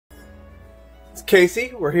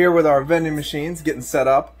Casey. We're here with our vending machines getting set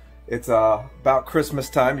up. It's about Christmas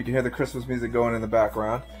time. You can hear the Christmas music going in the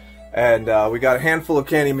background. And we got a handful of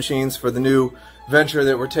candy machines for the new venture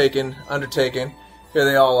that we're undertaking. Here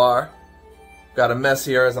they all are. Got a mess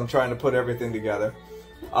here as I'm trying to put everything together.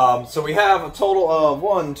 So we have a total of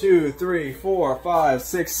 1, 2, 3, 4, 5,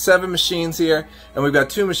 6, 7 machines here, and we've got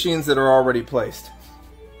 2 machines that are already placed.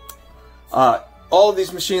 All of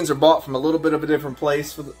these machines are bought from a little bit of a different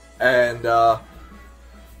place, and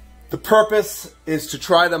the purpose is to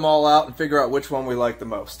try them all out and figure out which one we like the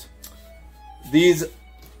most. These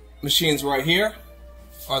machines right here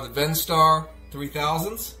are the Vendstar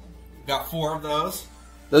 3000s. We've got 4 of those.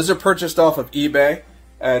 Those are purchased off of eBay,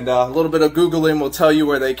 and a little bit of Googling will tell you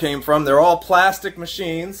where they came from. They're all plastic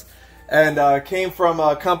machines, and came from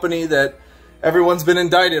a company that everyone's been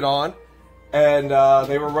indicted on, and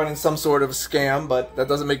they were running some sort of a scam, but that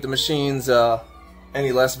doesn't make the machines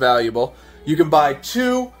any less valuable. You can buy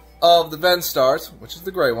 2 of the Vendstars, which is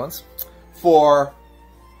the gray ones, for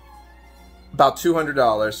about $200,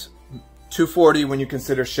 $240 when you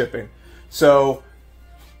consider shipping. So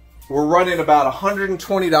we're running about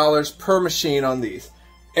 $120 per machine on these.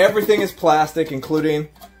 Everything is plastic, including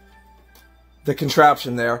the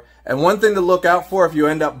contraption there. And one thing to look out for if you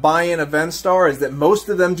end up buying a Vendstar is that most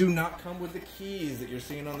of them do not come with the keys that you're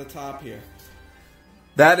seeing on the top here.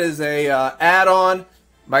 That is a add-on.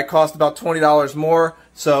 Might cost about $20 more.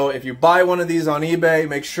 So if you buy one of these on eBay,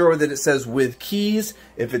 make sure that it says with keys.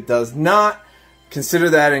 If it does not, consider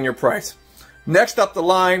that in your price. Next up the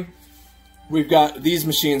line, we've got these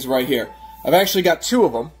machines right here. I've actually got 2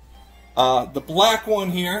 of them. The black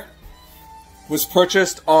one here was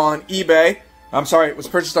purchased on eBay. I'm sorry, it was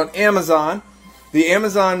purchased on Amazon. The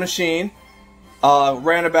Amazon machine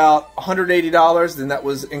ran about $180, and that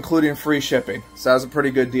was including free shipping. So that was a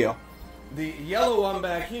pretty good deal. The yellow one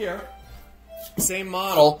back here, same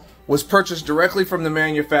model, was purchased directly from the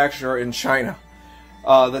manufacturer in China.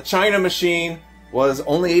 The China machine was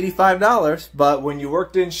only $85, but when you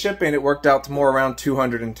worked in shipping, it worked out to more around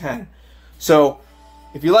 $210. So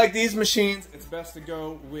if you like these machines, it's best to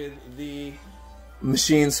go with the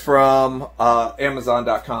machines from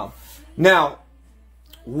Amazon.com. Now,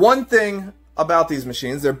 one thing about these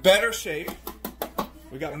machines, they're better shape.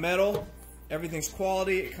 We got metal. Everything's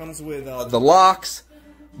quality. It comes with the locks,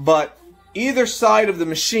 but either side of the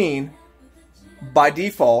machine, by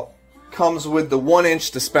default, comes with the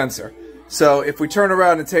 1-inch dispenser. So if we turn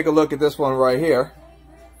around and take a look at this one right here,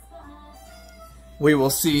 we will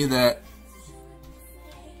see that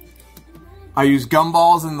I use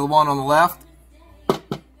gumballs in the one on the left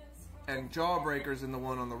and jawbreakers in the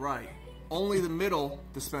one on the right. Only the middle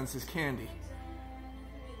dispenses candy.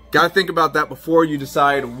 Got to think about that before you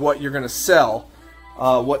decide what you're going to sell,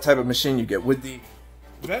 what type of machine you get. With the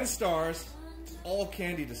Vendstars, it's all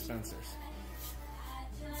candy dispensers.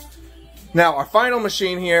 Now, our final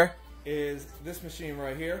machine here is this machine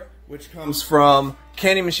right here, which comes from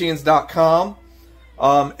candymachines.com.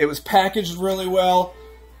 It was packaged really well.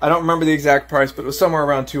 I don't remember the exact price, but it was somewhere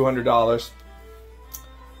around $200.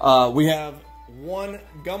 We have 1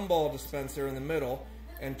 gumball dispenser in the middle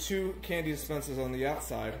and 2 candy dispensers on the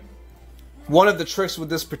outside. One of the tricks with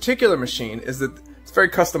this particular machine is that it's very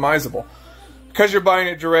customizable. Because you're buying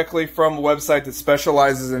it directly from a website that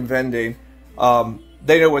specializes in vending,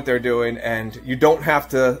 they know what they're doing, and you don't have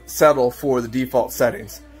to settle for the default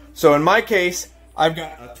settings. So in my case, I've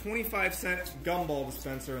got a 25-cent gumball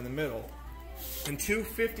dispenser in the middle and 2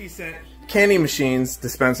 50-cent candy machines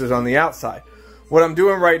dispensers on the outside. What I'm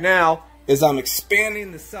doing right now is I'm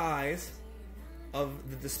expanding the size of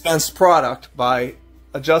the dispensed product by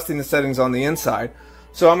adjusting the settings on the inside.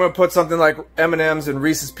 So I'm going to put something like M&Ms and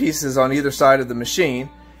Reese's Pieces on either side of the machine,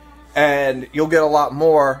 and you'll get a lot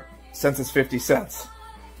more since it's 50 cents.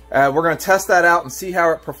 We're going to test that out and see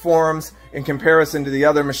how it performs in comparison to the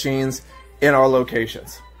other machines in our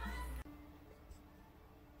locations.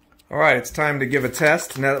 Alright, it's time to give a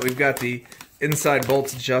test. Now that we've got the inside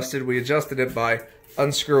bolts adjusted, we adjusted it by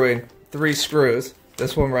unscrewing 3 screws.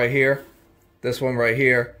 This one right here, this one right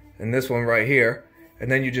here, and this one right here.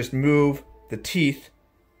 And then you just move the teeth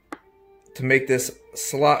to make this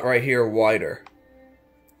slot right here wider.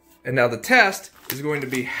 And now the test is going to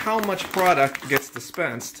be how much product gets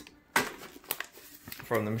dispensed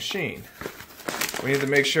from the machine. We need to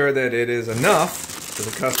make sure that it is enough for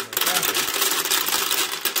the customer happy,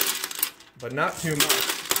 but not too much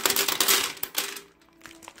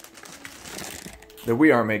that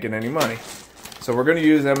we aren't making any money. So we're going to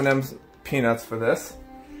use M&M's Peanuts for this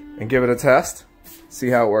and give it a test, see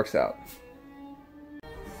how it works out.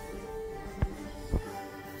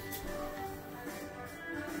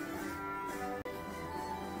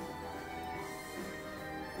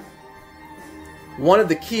 one of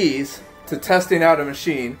the keys to testing out a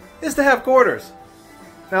machine is to have quarters.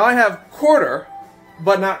 Now I have quarter,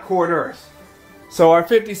 but not quarters. So our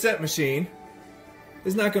 50-cent machine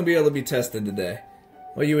is not going to be able to be tested today.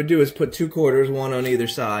 What you would do is put 2 quarters, one on either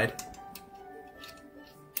side,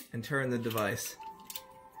 and turn the device.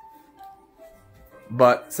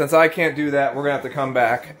 But since I can't do that, we're going to have to come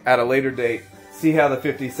back at a later date, see how the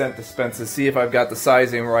 50-cent dispenses, see if I've got the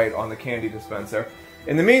sizing right on the candy dispenser.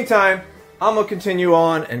 In the meantime, I'm going to continue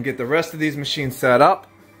on and get the rest of these machines set up,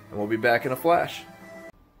 and we'll be back in a flash.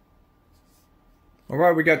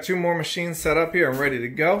 Alright, we got 2 more machines set up here and ready to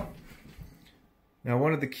go. Now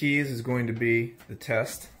one of the keys is going to be the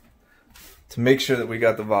test to make sure that we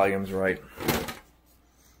got the volumes right.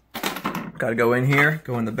 Got to go in here,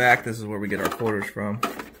 go in the back. This is where we get our quarters from.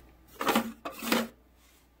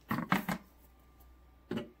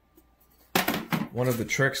 One of the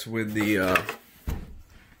tricks with the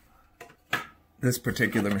this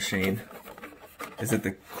particular machine is that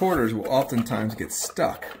the quarters will oftentimes get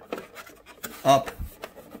stuck up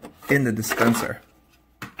in the dispenser.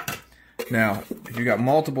 Now, if you got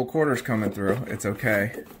multiple quarters coming through, it's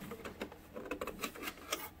okay,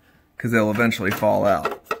 because they'll eventually fall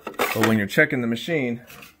out. But when you're checking the machine,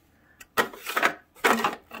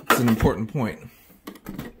 it's an important point.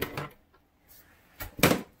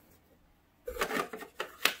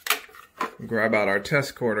 Grab out our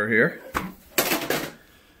test quarter here.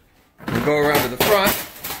 We'll go around to the front,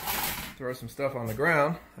 throw some stuff on the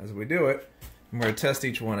ground as we do it, and we're going to test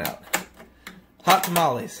each one out. Hot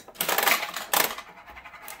tamales.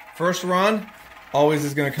 First run always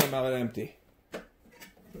is going to come out empty.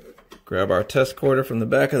 Grab our test quarter from the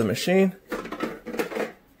back of the machine.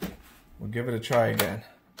 We'll give it a try again.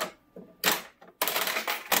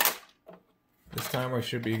 This time we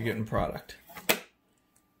should be getting product.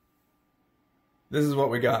 This is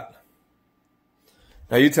what we got.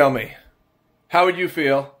 Now you tell me, how would you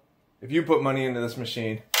feel if you put money into this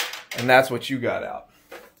machine and that's what you got out?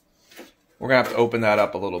 We're going to have to open that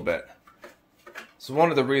up a little bit. So one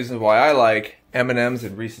of the reasons why I like M&M's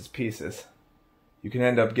and Reese's Pieces, you can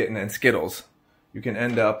end up getting, and Skittles, you can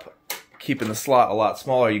end up keeping the slot a lot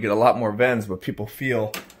smaller. You get a lot more Vends, but people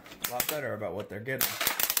feel a lot better about what they're getting.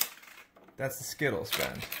 That's the Skittles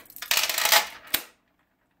Vend.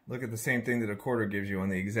 Look at the same thing that a quarter gives you on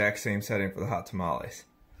the exact same setting for the hot tamales.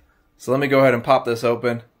 So let me go ahead and pop this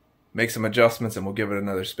open, make some adjustments, and we'll give it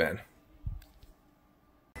another spin.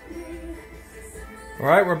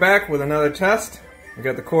 Alright, we're back with another test. We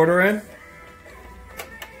got the quarter in.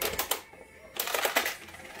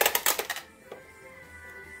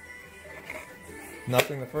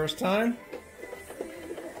 Nothing the first time.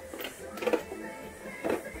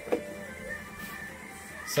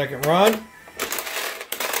 Second run.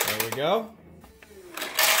 There we go.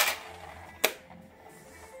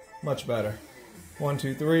 Much better. 1,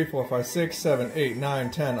 2, 3, 4, 5, 6, 7, 8,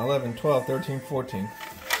 9, 10, 11, 12, 13, 14.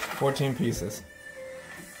 14 pieces.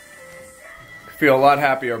 I'd feel a lot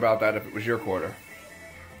happier about that if it was your quarter.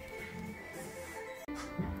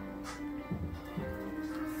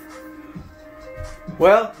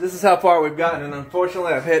 Well, this is how far we've gotten, and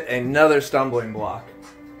unfortunately I've hit another stumbling block.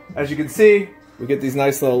 As you can see, we get these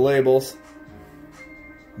nice little labels.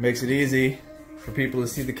 Makes it easy for people to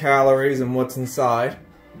see the calories and what's inside.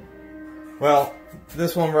 Well,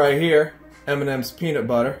 this one right here, M&M's peanut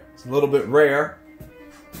butter, it's a little bit rare.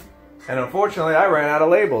 And unfortunately I ran out of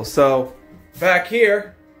labels. So back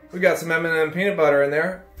here, we got some M&M peanut butter in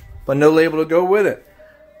there, but no label to go with it.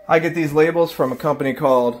 I get these labels from a company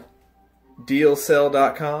called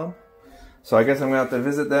dealsell.com. So I guess I'm going to have to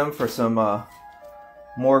visit them for some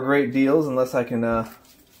more great deals, unless I can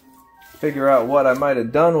figure out what I might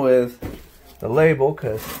have done with the label,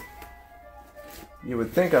 because you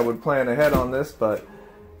would think I would plan ahead on this, but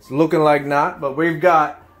it's looking like not. But we've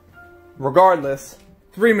got, regardless,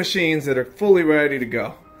 3 machines that are fully ready to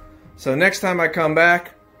go. So next time I come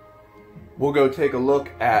back, we'll go take a look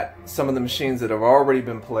at some of the machines that have already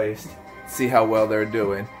been placed, see how well they're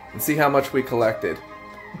doing, and see how much we collected.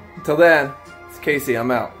 Until then, it's Casey,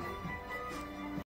 I'm out.